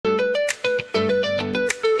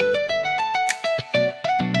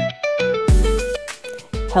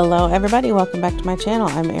Hello everybody, welcome back to my channel.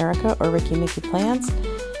 I'm Erica, or Ricky Mickey Plans,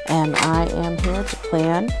 and I am here to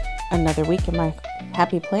plan another week in my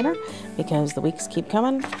happy planner because the weeks keep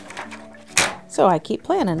coming, so I keep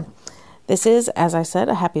planning. This is, as I said,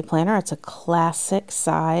 a happy planner. It's a classic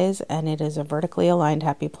size and it is a vertically aligned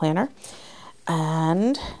happy planner.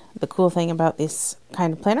 And the cool thing about this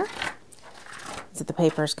kind of planner is that the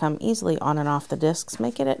papers come easily on and off the discs,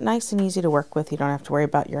 making it nice and easy to work with. You don't have to worry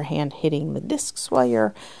about your hand hitting the discs while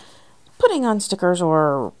you're putting on stickers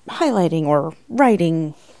or highlighting or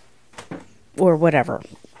writing or whatever.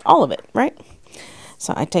 All of it, right?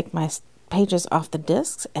 So I take my pages off the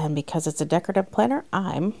discs, and because it's a decorative planner,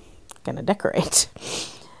 I'm going to decorate.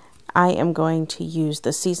 I am going to use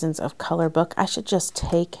the Seasons of Color book. I should just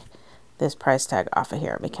take this price tag off of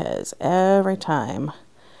here because every time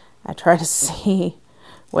I try to see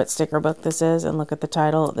what sticker book this is and look at the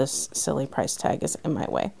title, this silly price tag is in my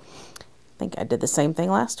way. I think I did the same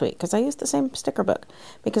thing last week because I used the same sticker book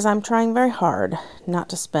because I'm trying very hard not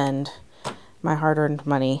to spend my hard-earned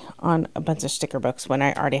money on a bunch of sticker books when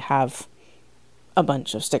I already have a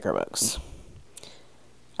bunch of sticker books.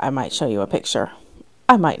 I might show you a picture.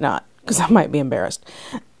 I might not because I might be embarrassed,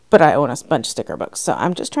 but I own a bunch of sticker books, so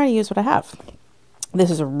I'm just trying to use what I have. This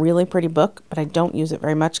is a really pretty book, but I don't use it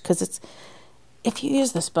very much because it's, if you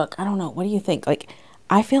use this book, I don't know, what do you think? Like,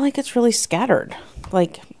 I feel like it's really scattered.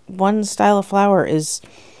 Like, one style of flower is,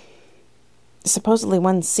 supposedly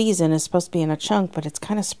one season is supposed to be in a chunk, but it's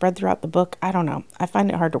kind of spread throughout the book. I don't know. I find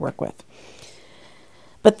it hard to work with.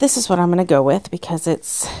 But this is what I'm going to go with because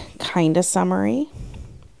it's kind of summery.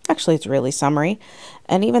 Actually, it's really summery.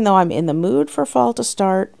 And even though I'm in the mood for fall to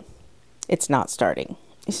start, it's not starting.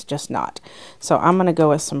 It's just not. So I'm going to go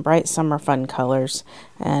with some bright summer fun colors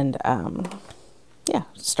and yeah,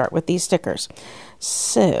 start with these stickers.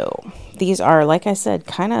 So these are, like I said,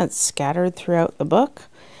 kind of scattered throughout the book.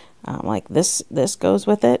 Like this goes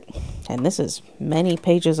with it, and this is many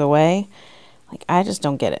pages away. Like, I just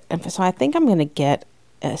don't get it. And so I think I'm going to get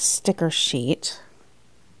a sticker sheet.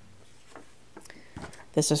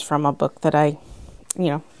 This is from a book that I,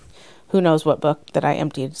 who knows what book that I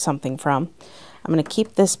emptied something from. I'm going to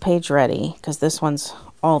keep this page ready because this one's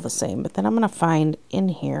all the same. But then I'm going to find in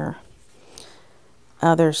here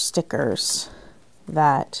other stickers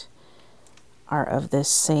that are of this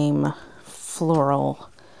same floral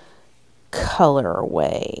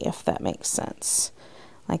colorway, if that makes sense.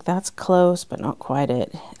 Like, that's close, but not quite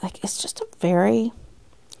it. Like, it's just it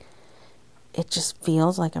just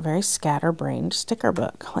feels like a very scatterbrained sticker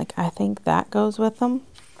book. Like, I think that goes with them.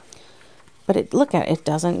 But it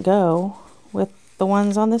doesn't go with the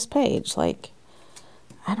ones on this page. Like,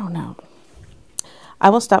 I don't know. I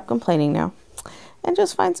will stop complaining now and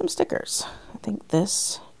just find some stickers. I think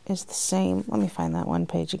this is the same. Let me find that one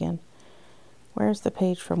page again. Where's the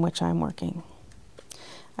page from which I'm working?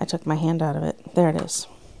 I took my hand out of it. There it is.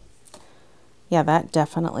 Yeah, that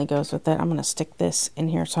definitely goes with it. I'm going to stick this in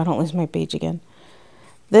here so I don't lose my page again.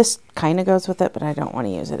 This kind of goes with it, but I don't want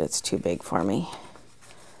to use it. It's too big for me.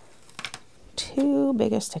 Too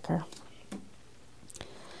big a sticker.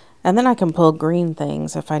 And then I can pull green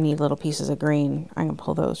things. If I need little pieces of green, I can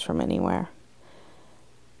pull those from anywhere.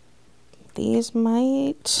 These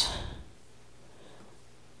might...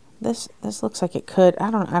 This looks like it could.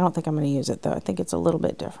 I don't think I'm going to use it though. I think it's a little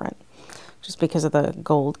bit different just because of the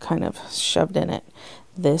gold kind of shoved in it.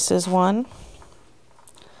 This is one.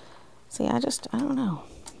 See, I don't know.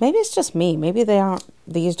 Maybe it's just me. Maybe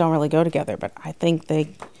these don't really go together, but I think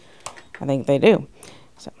they do.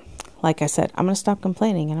 So, like I said, I'm going to stop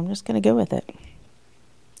complaining and I'm just going to go with it.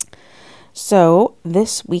 So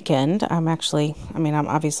this weekend, I'm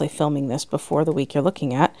obviously filming this before the week you're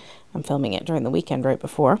looking at. I'm filming it during the weekend right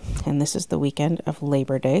before, and this is the weekend of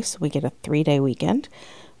Labor Day, so we get a 3-day weekend.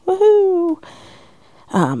 Woohoo!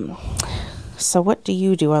 So what do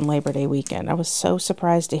you do on Labor Day weekend? I was so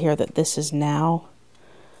surprised to hear that this is now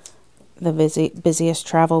the busiest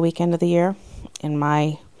travel weekend of the year. In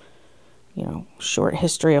my short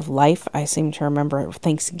history of life, I seem to remember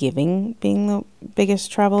Thanksgiving being the biggest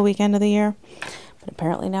travel weekend of the year. But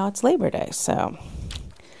apparently now it's Labor Day, so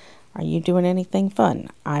are you doing anything fun?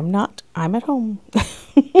 I'm not. I'm at home.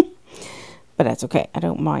 But that's okay. I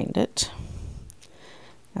don't mind it.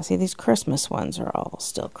 Now see, these Christmas ones are all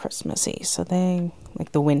still Christmassy, so they,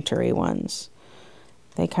 like the wintry ones,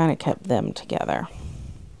 they kind of kept them together.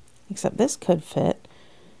 Except this could fit.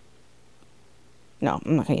 No,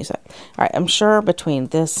 I'm not going to use that. All right, I'm sure between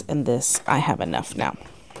this and this, I have enough now.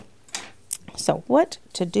 So what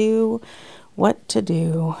to do, what to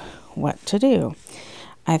do, what to do.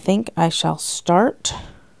 I think I shall start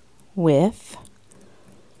with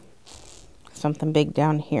something big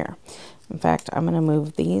down here. In fact, I'm going to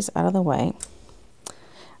move these out of the way.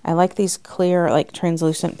 I like these clear, like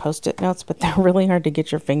translucent Post-it notes, but they're really hard to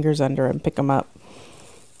get your fingers under and pick them up.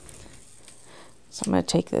 So I'm going to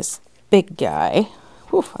take this big guy.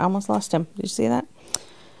 Whew, I almost lost him. Did you see that?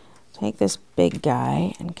 Take this big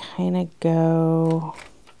guy and kind of go...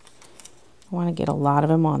 I want to get a lot of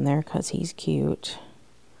him on there because he's cute.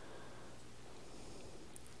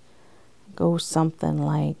 Go something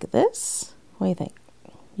like this. What do you think?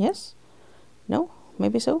 Yes? No?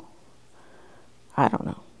 Maybe so? I don't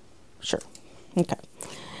know. Sure. Okay.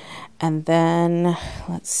 And then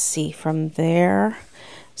let's see from there.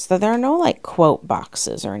 So there are no like quote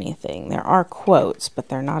boxes or anything. There are quotes, but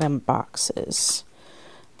they're not in boxes.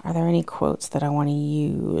 Are there any quotes that I want to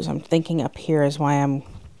use? I'm thinking up here is why I'm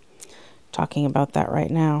talking about that right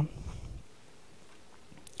now.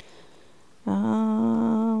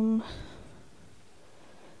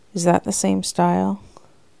 Is that the same style?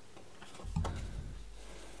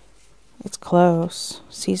 It's close.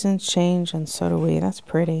 Seasons change and so do we. That's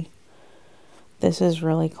pretty. This is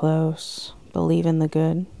really close. Believe in the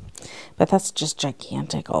good. But that's just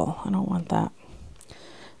gigantical. I don't want that.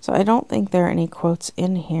 So I don't think there are any quotes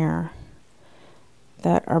in here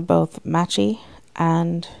that are both matchy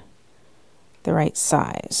and the right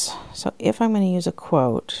size. So if I'm going to use a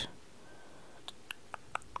quote...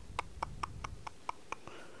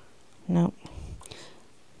 Nope.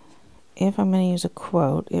 If I'm going to use a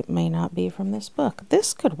quote, it may not be from this book.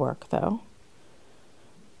 This could work, though.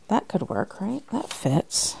 That could work, right? That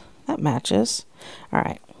fits. That matches. All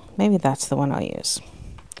right. Maybe that's the one I'll use.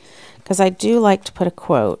 Because I do like to put a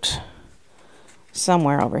quote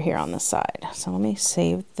somewhere over here on the side. So let me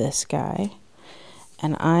save this guy.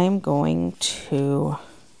 And I'm going to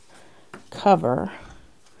cover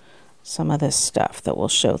some of this stuff that will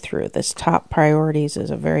show through. This top priorities is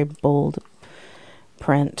a very bold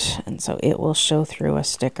print, and so it will show through a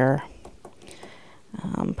sticker.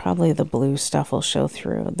 Probably the blue stuff will show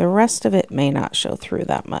through. The rest of it may not show through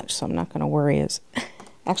that much, so I'm not going to worry.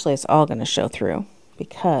 Actually, it's all going to show through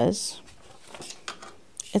because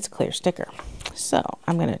it's clear sticker. So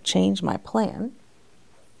I'm going to change my plan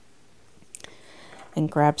and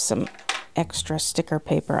grab some extra sticker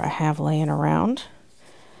paper I have laying around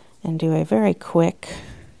and do a very quick,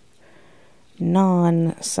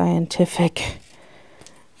 non-scientific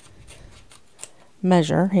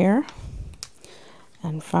measure here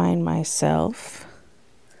and find myself...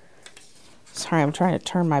 Sorry, I'm trying to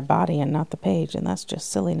turn my body and not the page, and that's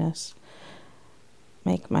just silliness.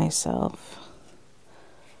 Make myself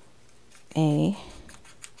a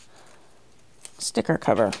sticker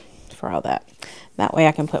cover for all that. That way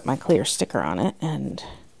I can put my clear sticker on it, and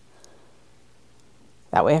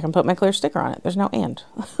that way I can put my clear sticker on it. There's no and.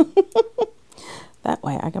 That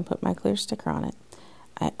way I can put my clear sticker on it.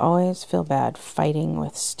 I always feel bad fighting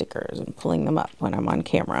with stickers and pulling them up when I'm on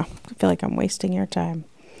camera. I feel like I'm wasting your time.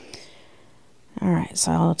 Alright,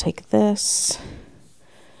 so I'll take this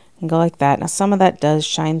and go like that. Now some of that does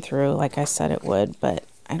shine through like I said it would, but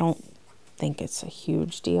I don't think it's a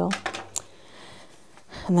huge deal.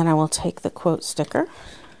 And then I will take the quote sticker.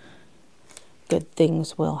 Good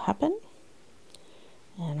things will happen.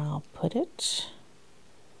 And I'll put it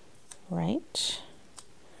right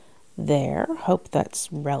there. Hope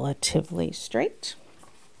that's relatively straight.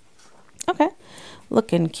 Okay,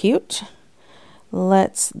 looking cute.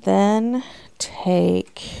 Let's then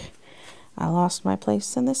take... I lost my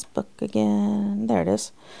place in this book again. There it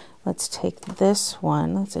is. Let's take this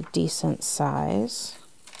one. That's a decent size.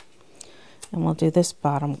 And we'll do this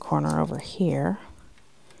bottom corner over here.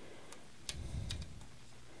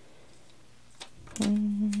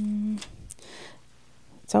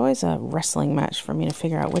 It's always a wrestling match for me to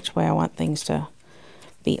figure out which way I want things to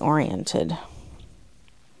be oriented.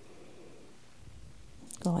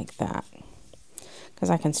 Go like that. Because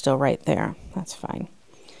I can still write there. That's fine.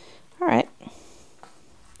 Alright.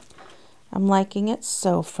 I'm liking it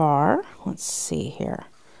so far. Let's see here.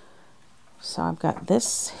 So I've got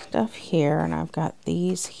this stuff here, and I've got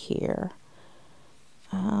these here.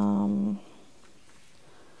 I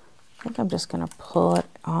think I'm just going to pull it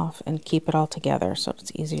off and keep it all together so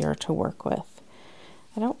it's easier to work with.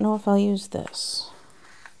 I don't know if I'll use this.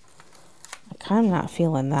 I'm kind of not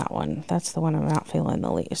feeling that one. That's the one I'm not feeling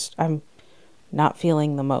the least. I'm not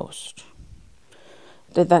feeling the most.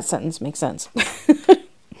 Did that sentence make sense?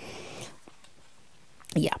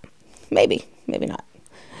 Yeah, maybe, maybe not.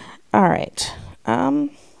 All right. I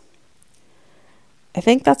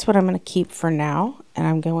think that's what I'm going to keep for now, and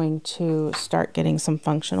I'm going to start getting some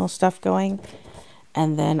functional stuff going,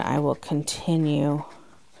 and then I will continue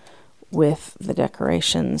with the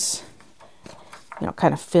decorations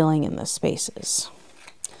kind of filling in the spaces.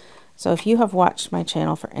 So if you have watched my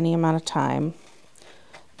channel for any amount of time,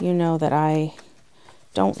 you know that I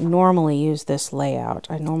don't normally use this layout.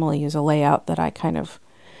 I normally use a layout that I kind of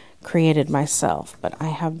created myself, but I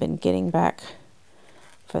have been getting back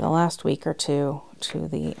for the last week or two to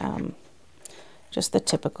the just the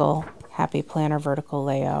typical Happy Planner vertical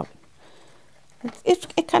layout.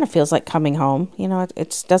 It kind of feels like coming home.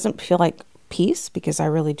 It doesn't feel like peace, because I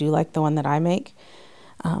really do like the one that I make.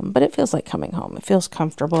 But it feels like coming home. It feels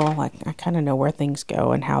comfortable. Like I kind of know where things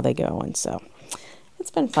go and how they go. And so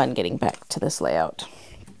it's been fun getting back to this layout.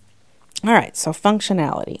 All right, so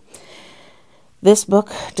functionality. This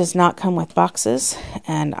book does not come with boxes,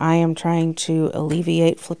 and I am trying to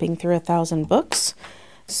alleviate flipping through 1,000 books.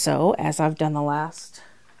 So as I've done the last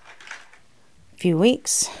few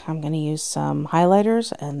weeks, I'm going to use some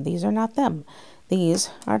highlighters, and these are not them. These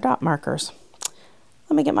are dot markers.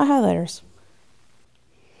 Let me get my highlighters.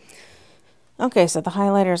 Okay, so the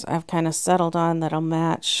highlighters I've kind of settled on that'll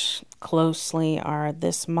match closely are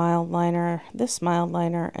this mild liner, and this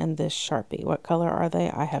Sharpie. What color are they?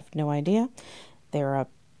 I have no idea. They're a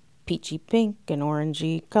peachy pink, an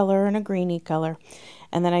orangey color, and a greeny color.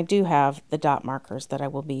 And then I do have the dot markers that I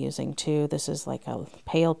will be using too. This is like a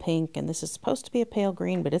pale pink, and this is supposed to be a pale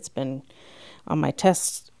green, but it's been on my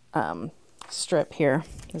test strip here.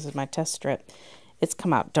 This is my test strip. It's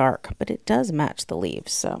come out dark, but it does match the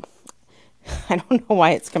leaves, so I don't know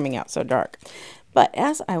why it's coming out so dark. But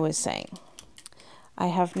as I was saying, I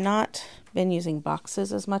have not been using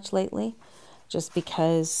boxes as much lately, just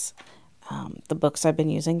because the books I've been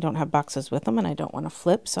using don't have boxes with them, and I don't want to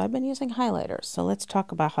flip, so I've been using highlighters. So let's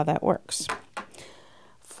talk about how that works.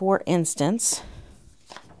 For instance,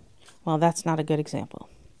 well, that's not a good example.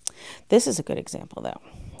 This is a good example, though.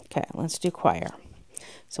 Okay, let's do choir.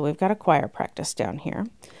 So we've got a choir practice down here.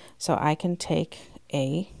 So I can take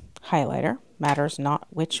a highlighter, matters not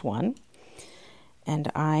which one, and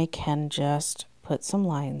I can just put some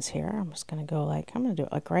lines here. I'm just going to go like, I'm going to do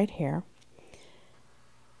it like right here.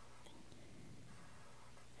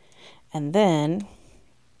 And then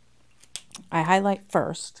I highlight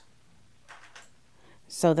first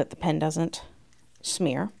so that the pen doesn't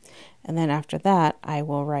smear. And then after that, I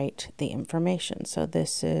will write the information. So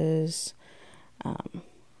this is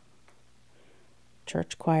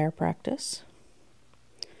church choir practice.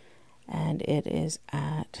 And it is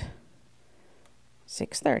at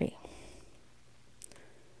 6:30.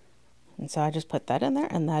 And so I just put that in there,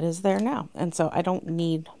 and that is there now. And so I don't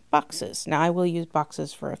need boxes. Now I will use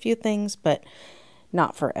boxes for a few things, but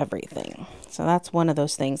not for everything. So that's one of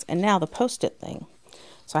those things. And now the Post-it thing.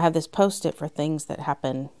 So I have this Post-it for things that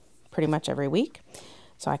happen pretty much every week.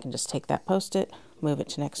 So I can just take that Post-it, move it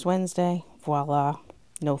to next Wednesday. Voila,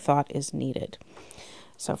 no thought is needed.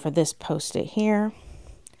 So for this Post-it here,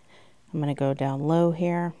 I'm going to go down low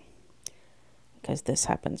here because this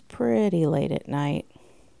happens pretty late at night.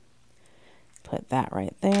 Put that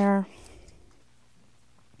right there.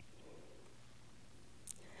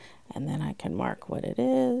 And then I can mark what it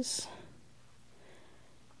is.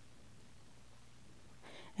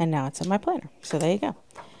 And now it's in my planner. So there you go.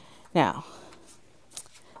 Now,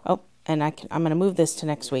 and I'm going to move this to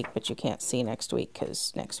next week, but you can't see next week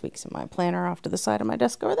because next week's in my planner off to the side of my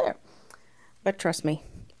desk over there. But trust me,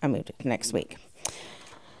 I moved it to next week.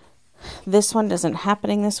 This one isn't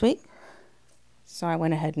happening this week, so I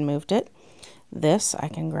went ahead and moved it. This, I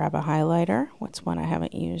can grab a highlighter. What's one I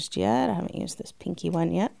haven't used yet? I haven't used this pinky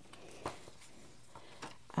one yet.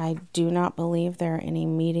 I do not believe there are any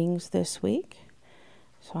meetings this week,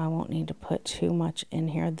 so I won't need to put too much in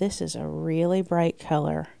here. This is a really bright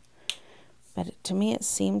color, but to me it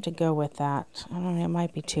seemed to go with that. I don't know, it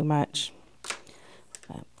might be too much,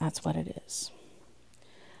 but that's what it is.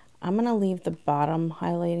 I'm going to leave the bottom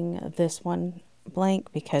highlighting of this one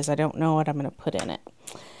blank because I don't know what I'm going to put in it.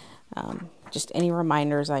 Just any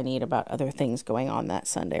reminders I need about other things going on that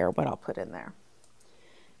Sunday or what I'll put in there.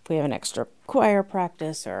 If we have an extra choir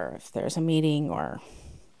practice or if there's a meeting or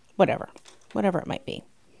whatever it might be.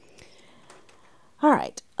 All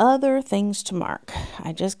right, other things to mark.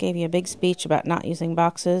 I just gave you a big speech about not using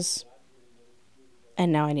boxes,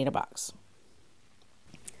 and now I need a box.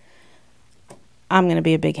 I'm going to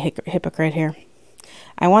be a big hypocrite here.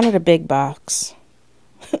 I wanted a big box.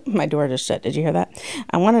 My door just shut. Did you hear that?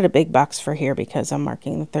 I wanted a big box for here because I'm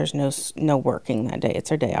marking that there's no working that day.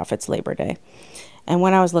 It's our day off. It's Labor Day. And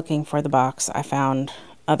when I was looking for the box, I found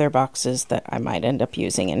other boxes that I might end up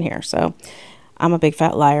using in here. So I'm a big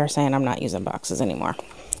fat liar saying I'm not using boxes anymore.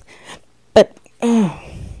 But,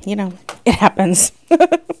 you know, it happens.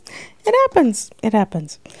 It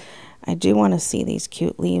happens. I do want to see these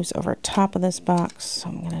cute leaves over top of this box, so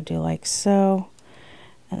I'm going to do like so.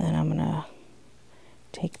 And then I'm going to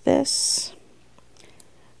take this,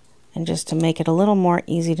 and just to make it a little more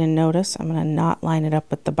easy to notice, I'm going to not line it up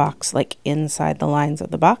with the box, like inside the lines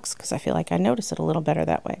of the box, because I feel like I notice it a little better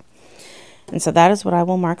that way. And so that is what I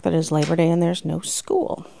will mark. That is Labor Day and there's no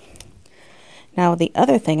school. Now the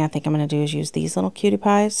other thing I think I'm going to do is use these little cutie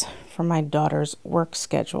pies for my daughter's work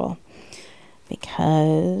schedule,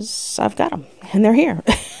 because I've got them and they're here.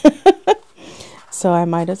 So I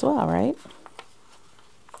might as well, right?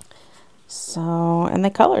 So, and the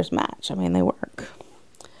colors match. I mean, they work.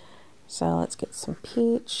 So let's get some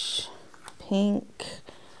peach, pink,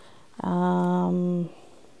 I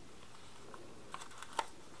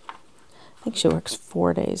think she works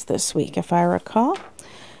 4 days this week, if I recall.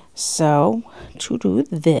 So to do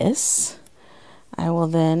this, I will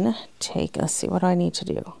then take, let's see, what do I need to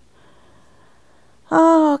do?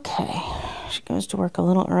 Okay, she goes to work a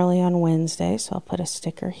little early on Wednesday, so I'll put a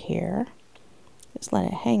sticker here. Just let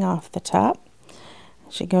it hang off the top.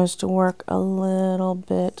 She goes to work a little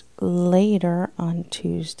bit later on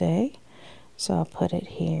Tuesday, so I'll put it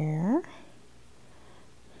here.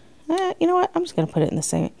 You know what? I'm just going to put it in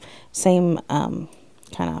the same kind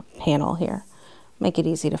of panel here. Make it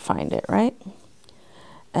easy to find it, right?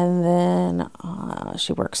 And then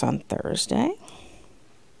she works on Thursday.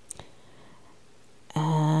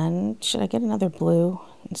 And should I get another blue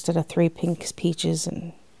instead of 3 pinks, peaches,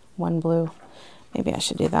 and 1 blue? Maybe I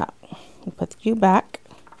should do that. I'll put you back.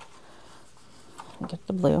 Get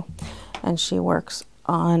the blue. And she works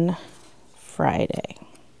on Friday.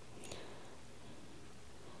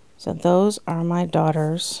 So those are my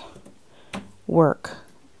daughter's work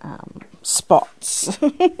spots,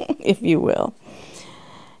 if you will.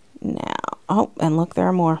 Now, oh, and look, there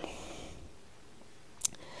are more.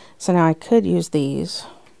 So now I could use these.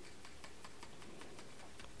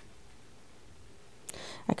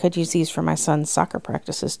 I could use these for my son's soccer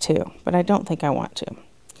practices too, but I don't think I want to.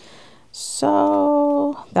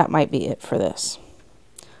 So that might be it for this.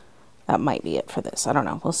 That might be it for this. I don't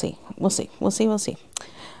know. We'll see. We'll see. We'll see. We'll see.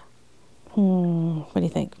 What do you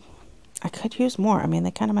think? I could use more. I mean,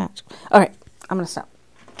 they kind of match. All right. I'm going to stop.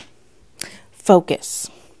 Focus.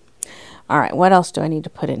 All right. What else do I need to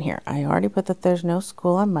put in here? I already put that there's no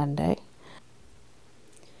school on Monday.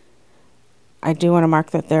 I do want to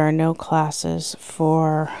mark that there are no classes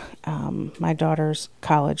for my daughter's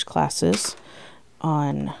college classes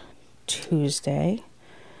on Tuesday.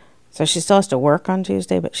 So she still has to work on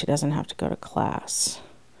Tuesday, but she doesn't have to go to class.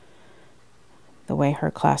 The way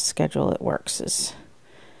her class schedule it works is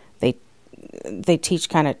they teach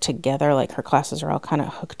kind of together, like her classes are all kind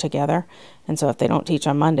of hooked together. And so if they don't teach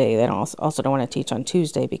on Monday, they also don't want to teach on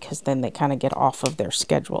Tuesday, because then they kind of get off of their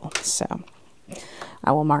schedule. So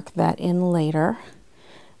I will mark that in later.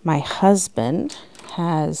 My husband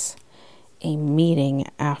has a meeting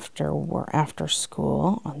after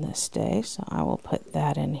school on this day, so I will put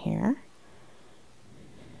that in here.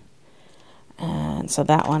 And so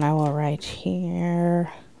that one I will write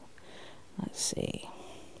here. Let's see.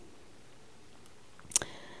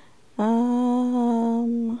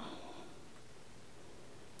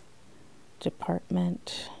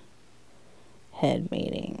 Department head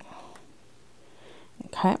meeting.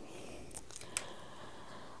 Okay.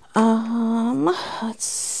 Let's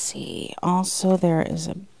see. Also, there is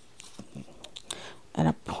an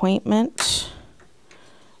appointment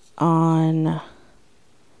on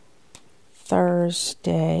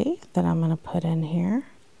Thursday that I'm going to put in here.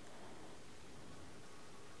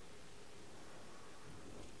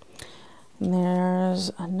 And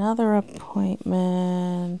there's another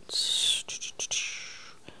appointment.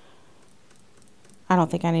 I don't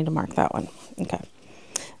think I need to mark that one. Okay.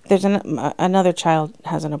 There's another child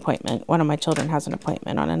has an appointment. One of my children has an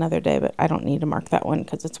appointment on another day, but I don't need to mark that one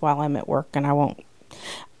because it's while I'm at work, and I won't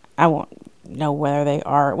know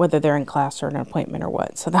whether they're in class or an appointment or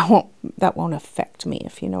what. So that won't affect me,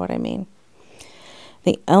 if you know what I mean.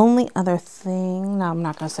 The only other thing, now I'm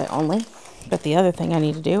not going to say only, but the other thing I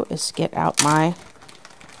need to do is get out my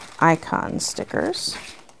icon stickers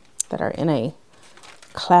that are in a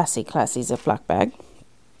classy Ziploc bag.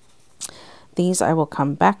 These I will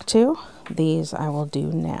come back to. These I will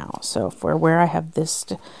do now. So for where I have this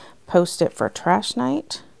to post it for trash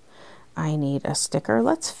night, I need a sticker.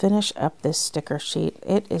 Let's finish up this sticker sheet.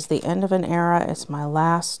 It is the end of an era. It's my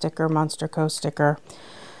last sticker, Monster Co. sticker.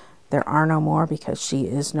 There are no more because she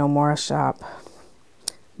is no more a shop.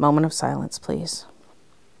 Moment of silence, please.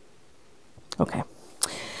 Okay.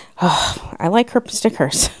 Oh, I like her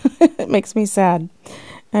stickers. It makes me sad.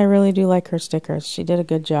 I really do like her stickers. She did a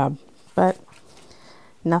good job. But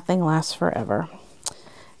Nothing lasts forever.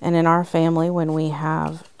 And in our family, when we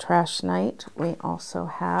have trash night, we also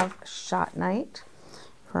have shot night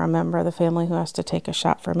for a member of the family who has to take a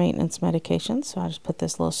shot for maintenance medication. So I just put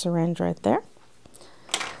this little syringe right there.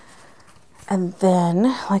 And then,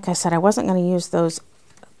 like I said, I wasn't going to use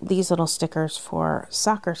these little stickers for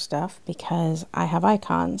soccer stuff because I have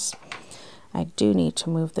icons. I do need to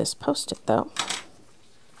move this Post-it though.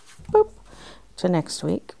 Boop, to next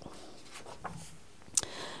week.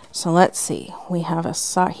 So let's see. We have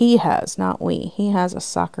he has a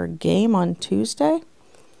soccer game on Tuesday.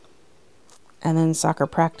 And then soccer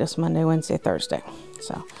practice Monday, Wednesday, Thursday.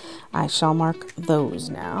 So I shall mark those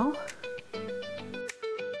now.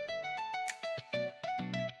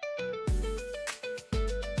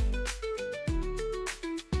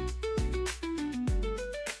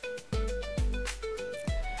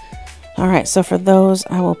 All right, so for those,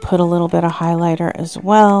 I will put a little bit of highlighter as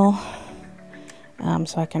well,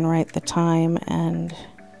 so I can write the time and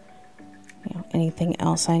anything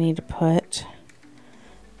else I need to put.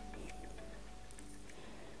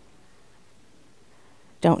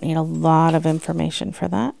 Don't need a lot of information for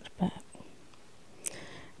that, but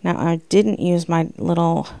now I didn't use my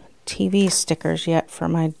little TV stickers yet for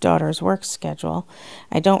my daughter's work schedule.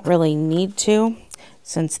 I don't really need to,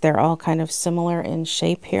 since they're all kind of similar in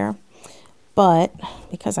shape here. But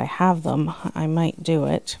because I have them, I might do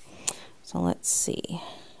it. So let's see,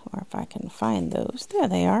 or if I can find those. There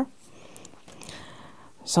they are.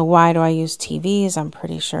 So why do I use TVs? I'm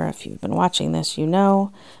pretty sure if you've been watching this, you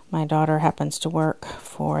know. My daughter happens to work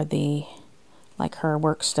for her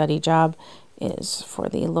work-study job is for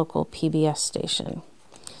the local PBS station.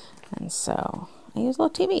 And so I use little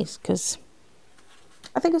TVs because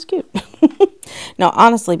I think it's cute. No,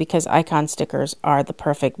 honestly, because icon stickers are the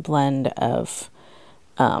perfect blend of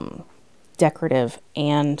decorative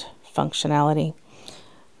and functionality.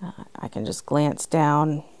 I can just glance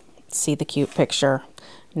down, see the cute picture,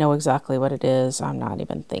 know exactly what it is. I'm not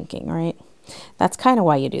even thinking, right? That's kind of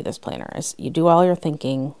why you do this planner, is you do all your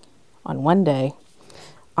thinking on one day.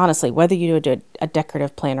 Honestly, whether you do a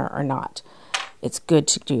decorative planner or not, it's good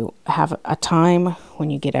to have a time when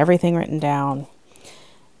you get everything written down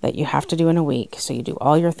that you have to do in a week. So you do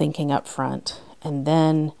all your thinking up front, and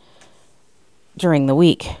then during the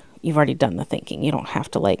week, you've already done the thinking. You don't have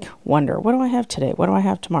to wonder, what do I have today? What do I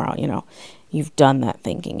have tomorrow? You've done that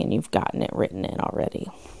thinking and you've gotten it written in already.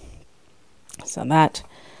 So that,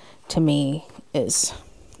 to me, is,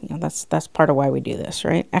 that's part of why we do this,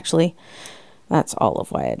 right? Actually, that's all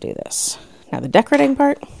of why I do this. Now, the decorating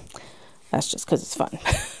part, that's just because it's fun.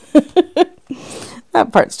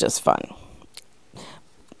 That part's just fun.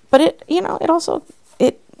 But it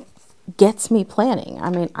gets me planning. I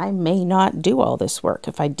mean, I may not do all this work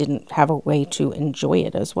if I didn't have a way to enjoy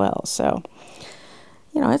it as well. So,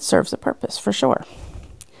 it serves a purpose for sure.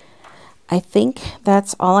 I think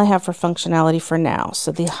that's all I have for functionality for now.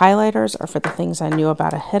 So the highlighters are for the things I knew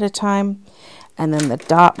about ahead of time. And then the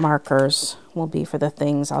dot markers will be for the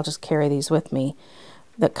things, I'll just carry these with me,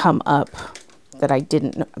 that come up that I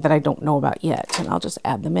don't know about yet. And I'll just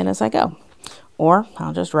add them in as I go. Or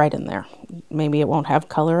I'll just write in there. Maybe it won't have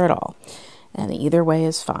color at all. And either way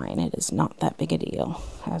is fine. It is not that big a deal.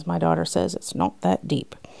 As my daughter says, it's not that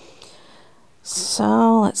deep.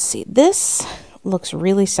 So let's see. This looks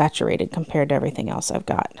really saturated compared to everything else I've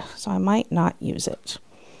got. So I might not use it.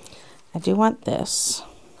 I do want this.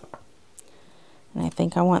 And I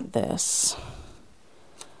think I want this.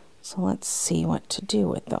 So let's see what to do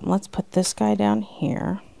with them. Let's put this guy down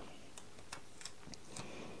here.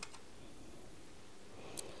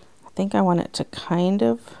 I think I want it to kind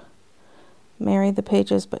of marry the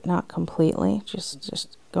pages, but not completely.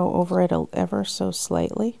 Just go over it ever so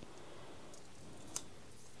slightly.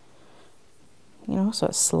 So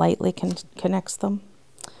it slightly connects them.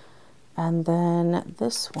 And then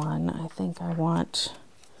this one, I think I want,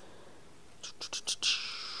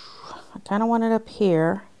 I kind of want it up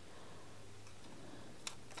here.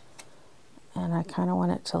 And I kind of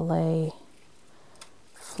want it to lay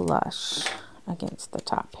flush against the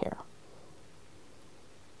top here.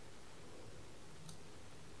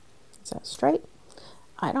 Is that straight?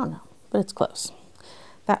 I don't know, but it's close.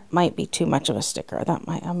 That might be too much of a sticker.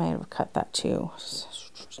 I might have cut that too.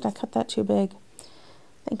 Did I cut that too big?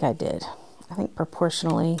 I think I did. I think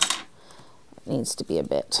proportionally it needs to be a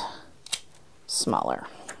bit smaller.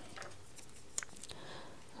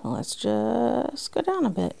 So let's just go down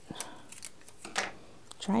a bit.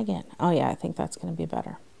 Try again. Oh yeah, I think that's going to be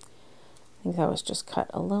better. I think that was just cut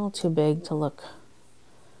a little too big to look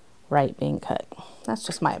right being cut. That's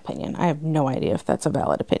just my opinion. I have no idea if that's a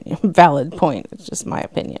valid opinion, valid point. It's just my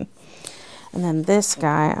opinion. And then this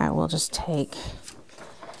guy I will just take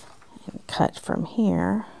and cut from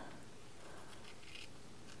here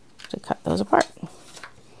to cut those apart.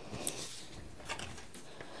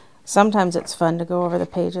 Sometimes it's fun to go over the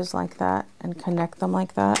pages like that and connect them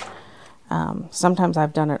like that. Sometimes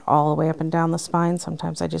I've done it all the way up and down the spine.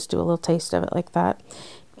 Sometimes I just do a little taste of it like that.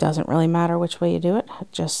 Doesn't really matter which way you do it,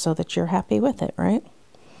 just so that you're happy with it, right?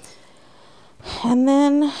 And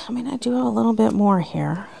then, I mean, I do a little bit more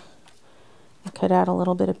here. I could add a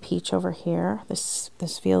little bit of peach over here. This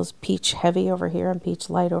feels peach heavy over here and peach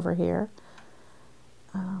light over here.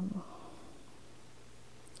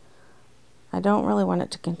 I don't really want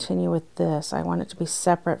it to continue with this. I want it to be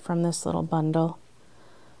separate from this little bundle.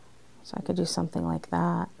 So I could do something like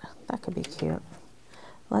that. That could be cute.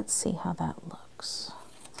 Let's see how that looks.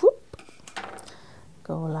 Whoop.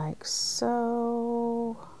 Go like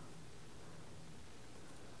so.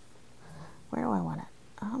 Where do I want it?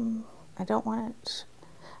 I don't want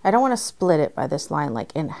to split it by this line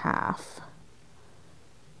like in half.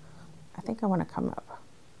 I think I want to come up.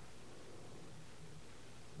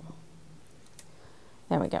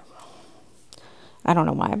 There we go. I don't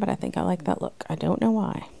know why, but I think I like that look. I don't know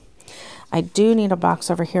why. I do need a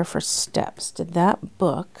box over here for steps. Did that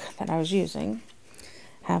book that I was using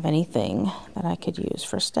have anything that I could use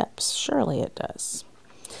for steps? Surely it does.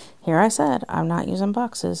 Here I said, I'm not using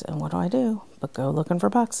boxes, and what do? But go looking for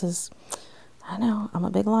boxes. I know, I'm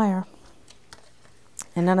a big liar.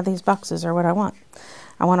 And none of these boxes are what I want.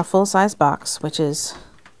 I want a full-size box, which is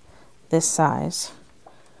this size.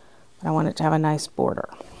 But I want it to have a nice border.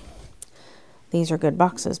 These are good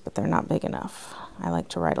boxes, but they're not big enough. I like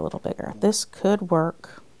to write a little bigger. This could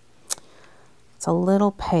work. It's a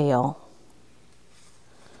little pale.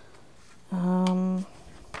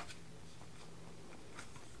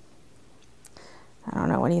 I don't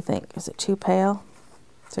know, what do you think? Is it too pale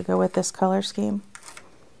to go with this color scheme?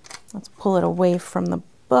 Let's pull it away from the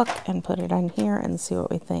book and put it on here and see what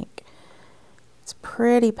we think. It's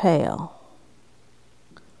pretty pale.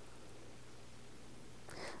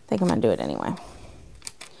 I think I'm going to do it anyway.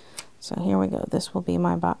 So here we go. This will be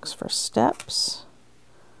my box for steps.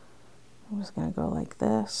 I'm just going to go like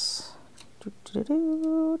this.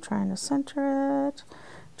 Trying to center it.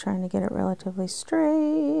 Trying to get it relatively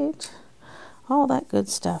straight. All that good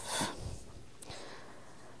stuff.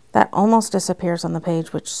 That almost disappears on the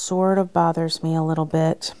page, which sort of bothers me a little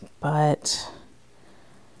bit, but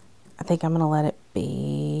I think I'm going to let it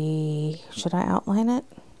be. Should I outline it?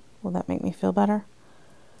 Will that make me feel better?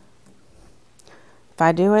 If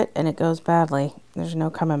I do it and it goes badly, there's no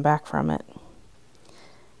coming back from it.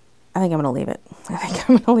 I think I'm going to leave it.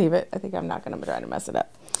 I think I'm not going to try to mess it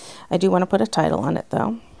up. I do want to put a title on it,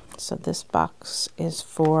 though. So this box is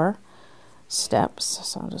for steps.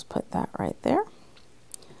 So I'll just put that right there.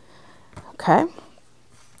 Okay.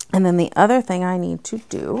 And then the other thing I need to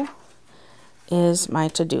do is my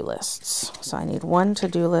to-do lists. So I need one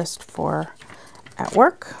to-do list for at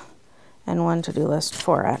work and one to-do list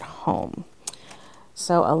for at home.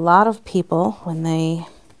 So a lot of people, when they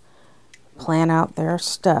plan out their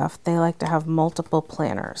stuff, they like to have multiple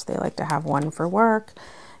planners. They like to have one for work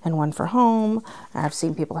and one for home. I've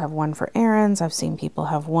seen people have one for errands. I've seen people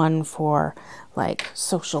have one for like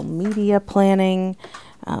social media planning,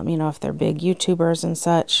 you know, if they're big YouTubers and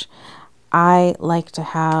such. I like to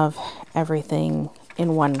have everything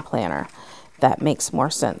in one planner. That makes more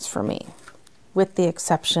sense for me, with the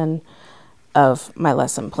exception of my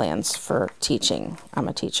lesson plans for teaching. I'm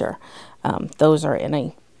a teacher. Those are in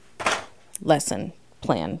a lesson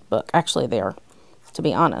plan book. Actually, they are, to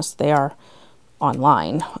be honest, they are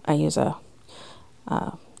online. I use a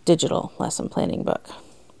digital lesson planning book.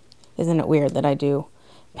 Isn't it weird that I do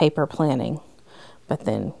paper planning, but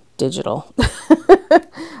then digital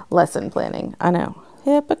lesson planning? I know.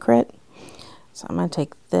 Hypocrite. So I'm going to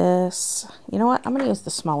take this. You know what? I'm going to use the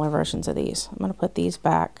smaller versions of these. I'm going to put these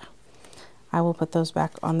back. I will put those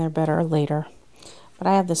back on there better later. But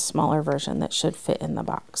I have this smaller version that should fit in the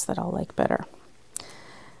box that I'll like better.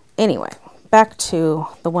 Anyway, back to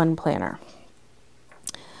the one planner.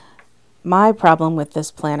 My problem with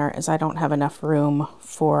this planner is I don't have enough room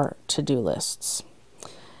for to-do lists.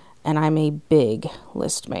 And I'm a big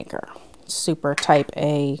list maker. Super type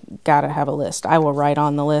A, gotta have a list. I will write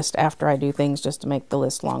on the list after I do things just to make the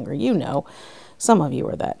list longer. You know, some of you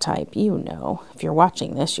are that type. You know, if you're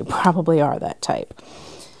watching this, you probably are that type.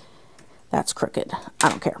 That's crooked. I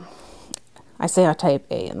don't care. I say I type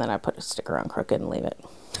A and then I put a sticker on crooked and leave it.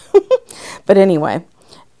 But anyway,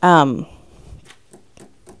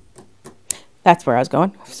 that's where I was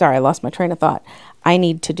going. Sorry, I lost my train of thought. I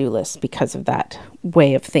need to-do lists because of that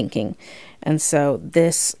way of thinking. And so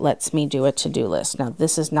this lets me do a to-do list. Now,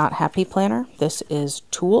 this is not Happy Planner. This is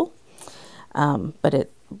Tool, but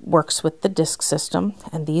it works with the disk system.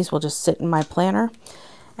 And these will just sit in my planner,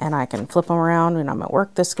 and I can flip them around. When I'm at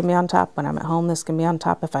work, this can be on top. When I'm at home, this can be on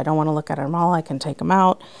top. If I don't want to look at them all, I can take them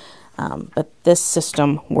out. But this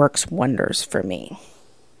system works wonders for me.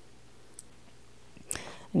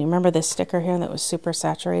 And you remember this sticker here that was super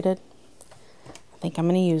saturated? I think I'm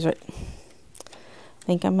going to use it. I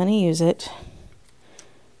think I'm going to use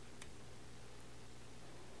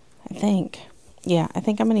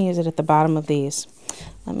it at the bottom of these.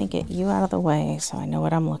 Let me get you out of the way so I know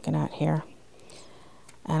what I'm looking at here.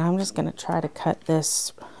 And I'm just going to try to cut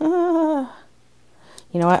this. You know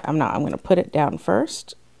what? I'm not. I'm going to put it down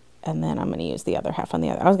first, and then I'm going to use the other half on the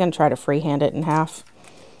other. I was going to try to freehand it in half.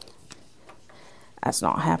 That's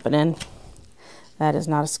not happening. That is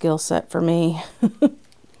not a skill set for me.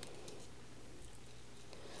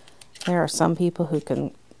 There are some people who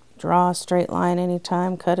can draw a straight line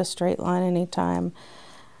anytime, cut a straight line anytime.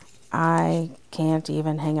 I can't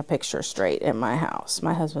even hang a picture straight in my house.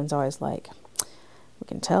 My husband's always like, we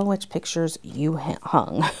can tell which pictures you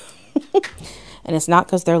hung. And it's not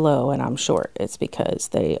because they're low and I'm short. It's because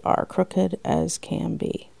they are crooked as can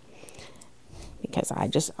be. Because I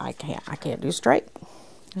can't do straight.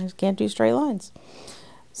 I just can't do straight lines.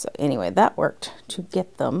 So anyway, that worked to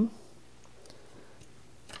get them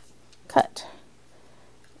cut,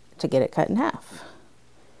 to get it cut in half.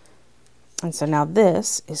 And so now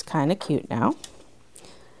this is kind of cute now.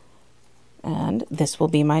 And this will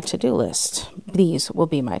be my to-do list. These will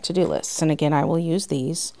be my to-do lists. And again, I will use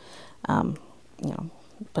these, you know,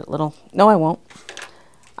 put little, no, I won't.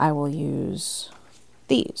 I will use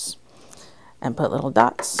these and put little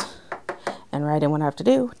dots and write in what I have to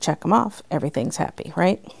do, check them off. Everything's happy,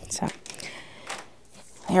 right? So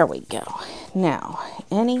there we go. Now,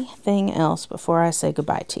 anything else before I say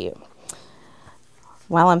goodbye to you?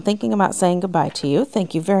 While I'm thinking about saying goodbye to you,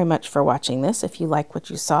 thank you very much for watching this. If you like what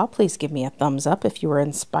you saw, please give me a thumbs up. If you were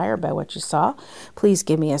inspired by what you saw, please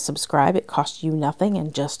give me a subscribe. It costs you nothing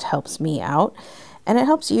and just helps me out. And it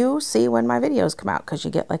helps you see when my videos come out, because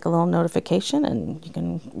you get like a little notification, and you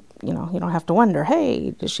can, you know, you don't have to wonder,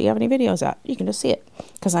 hey, does she have any videos out? You can just see it,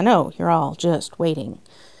 because I know you're all just waiting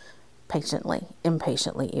patiently,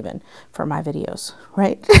 impatiently even, for my videos,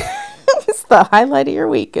 right? It's the highlight of your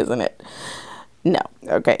week, isn't it? No.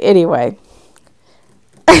 Okay. Anyway,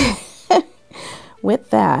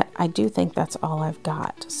 with that, I do think that's all I've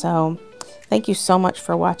got. So thank you so much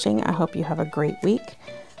for watching. I hope you have a great week.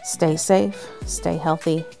 Stay safe, stay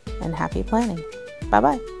healthy, and happy planning.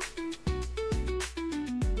 Bye-bye.